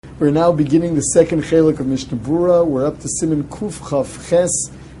We're now beginning the second chelik of Mishnah Brura. We're up to Siman Kuf Chaf Ches,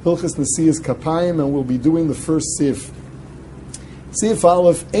 Hilchas Nesiyas Kapayim, and we'll be doing the first Seif. Seif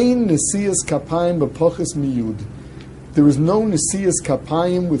Aleph, Ein Nesiyas Kapayim B'Poches Miyud. There is no Nesiyas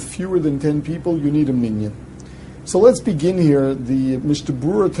Kapayim with fewer than 10 people. You need a minyan. So let's begin here. The Mishnah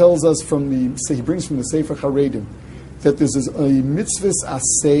Brura tells us he brings from the Sefer Haredim, that this is a mitzvahs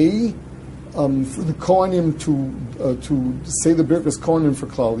asay for the Kohanim to say the Birkas Kohanim for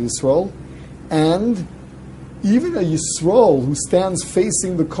Klal Yisrael, and even a Yisrael who stands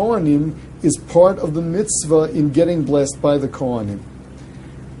facing the Kohanim is part of the mitzvah in getting blessed by the Kohanim.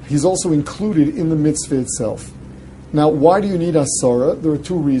 He's also included in the mitzvah itself. Now, why do you need Asara? There are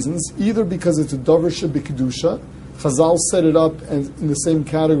two reasons. Either because it's a Davar Shebikdusha, Chazal set it up in the same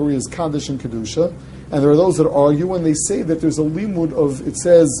category as Kaddish and Kedusha, and there are those that argue and they say that there's a limud of, it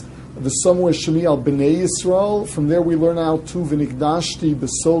says, the somewhere Shemi al B'nai Yisrael. From there we learn out to V'nikdashti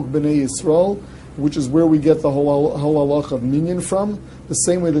B'sog B'nai Yisrael, which is where we get the whole halach of minyan from. The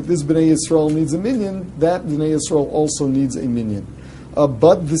same way that this B'nai Yisrael needs a minyan, that B'nai Yisrael also needs a minyan.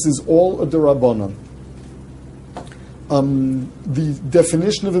 But this is all a derabanan. The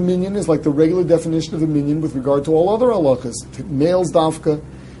definition of a minyan is like the regular definition of a minyan with regard to all other halachas, males dafka,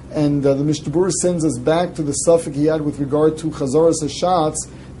 and the Mishnah Brura sends us back to the suffix he had with regard to chazaras hashatz,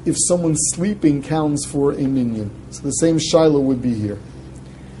 if someone sleeping counts for a minyan. So the same shaila would be here.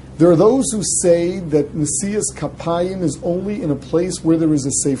 There are those who say that Nesiyas Kapayim is only in a place where there is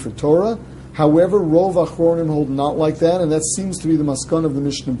a Sefer Torah. However, Rov Achronim hold not like that, and that seems to be the maskan of the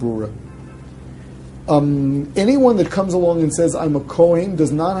Mishnah Brura. Anyone that comes along and says, I'm a Kohen,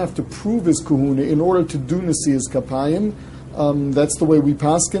 does not have to prove his kahuna in order to do Nesiyas Kapayim. That's the way we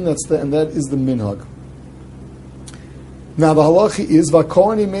paskin, and that is the minhag. Now the halacha is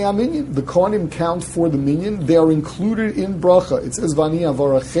v'kohanim mea minyan. The kohanim count for the minyan. They are included in bracha. It says vani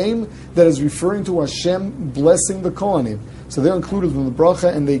avarachem, that is referring to Hashem blessing the kohanim. So they're included in the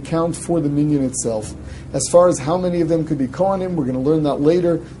bracha and they count for the minyan itself. As far as how many of them could be kohanim, we're going to learn that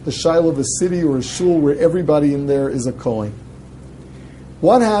later. The shaila of a city or a shul where everybody in there is a kohen.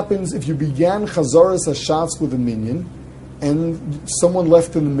 What happens if you began chazaras hashatz with a minyan, and someone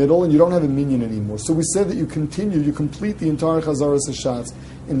left in the middle, and you don't have a minyan anymore? So we said that you complete the entire Chazaras Hashatz.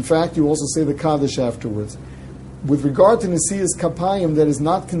 In fact, you also say the Kaddish afterwards. With regard to Nesiyas Kapayim, that is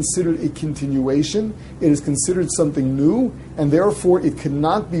not considered a continuation. It is considered something new, and therefore it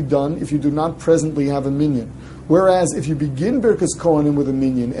cannot be done if you do not presently have a minyan. Whereas if you begin Birkas Kohanim with a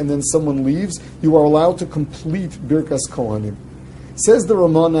minyan, and then someone leaves, you are allowed to complete Birkas Kohanim. Says the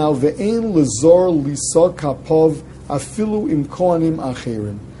Ramah now, Ve'ein lezor lisa kapov afilu im kohanim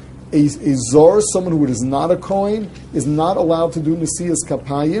acherim. A zor, someone who is not a kohen, is not allowed to do nesiyas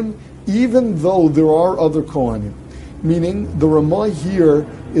kapayim, even though there are other kohanim. Meaning, the Ramah here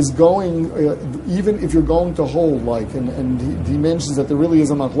is going, even if you're going to hold, and he mentions that there really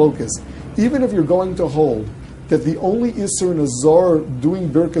is a machlokas, even if you're going to hold that the only isser in a zor doing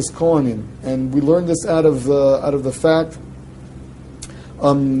birkas kohanim, and we learned this out of the fact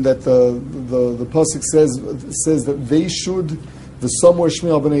that the pasuk says that they should, the somewhere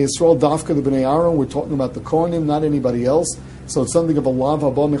Shmi al B'nai Yisrael, Dafka the B'nai Aaron, we're talking about the Kohanim, not anybody else. So it's something of a lav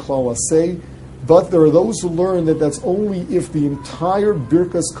haba michlal asay. But there are those who learn that that's only if the entire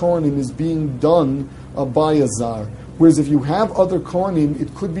Birkas Kohanim is being done by a zar. Whereas if you have other Kohanim,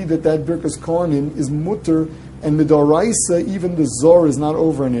 it could be that Birkas Kohanim is mutter, and midaraisa, even the zar is not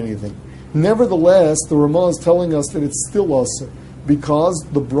over in anything. Nevertheless, the Ramah is telling us that it's still asr, because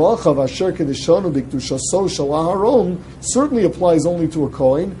the bracha of Asher Kedeshanu B'Kedushaso Shel Aharon certainly applies only to a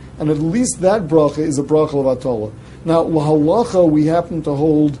Kohen, and at least that bracha is a bracha of Atola. Now, lahalacha, we happen to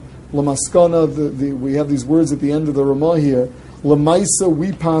hold lamaskana. We have these words at the end of the Ramah here. Lamaisa,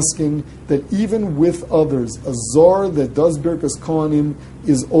 we paskin that even with others, a zor that does birkas kohanim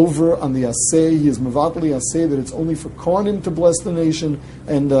is over on the asay. He is mevatli asay, that it's only for kohanim to bless the nation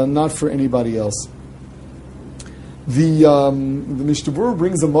and not for anybody else. The Mishnah Brura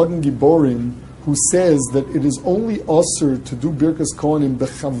brings a Magen Giborim who says that it is only usher to do Birkas Kohanim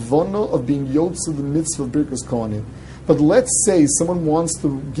bechavana of being yotze the mitzvah of Birkas Kohanim. But let's say someone wants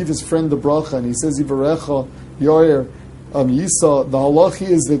to give his friend the bracha and he says Yivarecha Yair Yisa. The halachi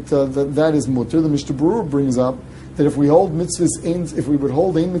is that is mutter. The Mishnah Brura brings up that if we hold mitzvahs, if we would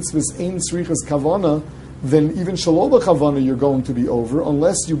hold ein mitzvahs ein tzrichas kavana, then even shalom kavana you're going to be over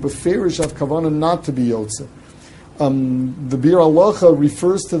unless you beferish have kavana not to be yotze. The Bir Halacha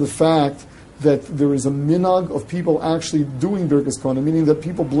refers to the fact that there is a minhag of people actually doing Birkas Kohanim, meaning that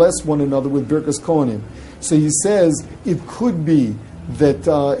people bless one another with Birkas Kohanim. So he says it could be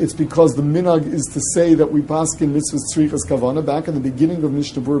that it's because the minhag is to say that we paskin mitzvahs tzrichas kavana. Back in the beginning of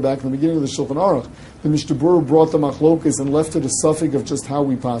Mishnah Berurah, back in the beginning of the Shulchan Aruch, the Mishnah Berurah brought the machlokas and left it a suffix of just how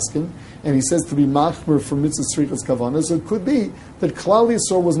we paskin, and he says to be machmer for mitzvahs tzrichas kavana. So it could be that Klal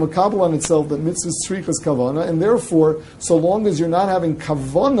Yisrael was makabel on itself that mitzvahs tzrichas kavana, and therefore, so long as you're not having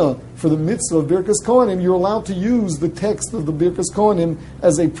kavana for the mitzvah of Birkas Kohanim, you're allowed to use the text of the Birkas Kohanim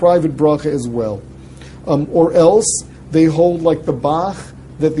as a private bracha as well. Or else, they hold like the Bach,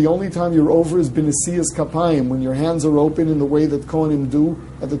 that the only time you're over is b'nesiyas kapayim, when your hands are open in the way that Kohanim do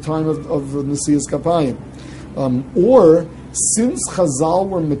at the time of nesiyas kapayim. Or, since Chazal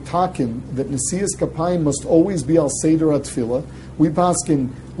were mitakin, that nesiyas kapayim must always be al seder atfila, we paskin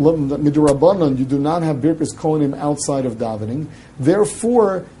midrabanan, you do not have birkas kohanim outside of davening.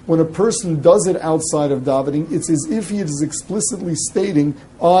 Therefore, when a person does it outside of davening, it's as if he is explicitly stating,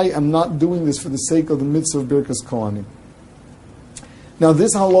 I am not doing this for the sake of the mitzvah of birkas kohanim. Now,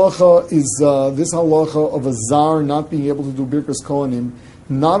 this halacha is this halacha of a zar not being able to do birkas kohanim.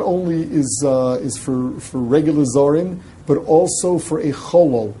 Not only is for regular zarim, but also for a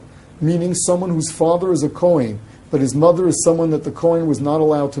cholol, meaning someone whose father is a kohen, but his mother is someone that the kohen was not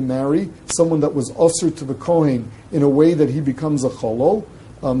allowed to marry, someone that was usher to the kohen in a way that he becomes a cholol.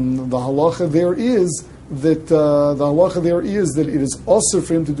 The halacha there is that it is also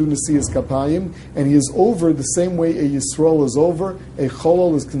for him to do nesiyas kapayim, and he is over the same way a Yisrael is over. A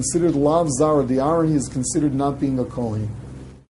cholol is considered lav zara di'aron, he is considered not being a kohen.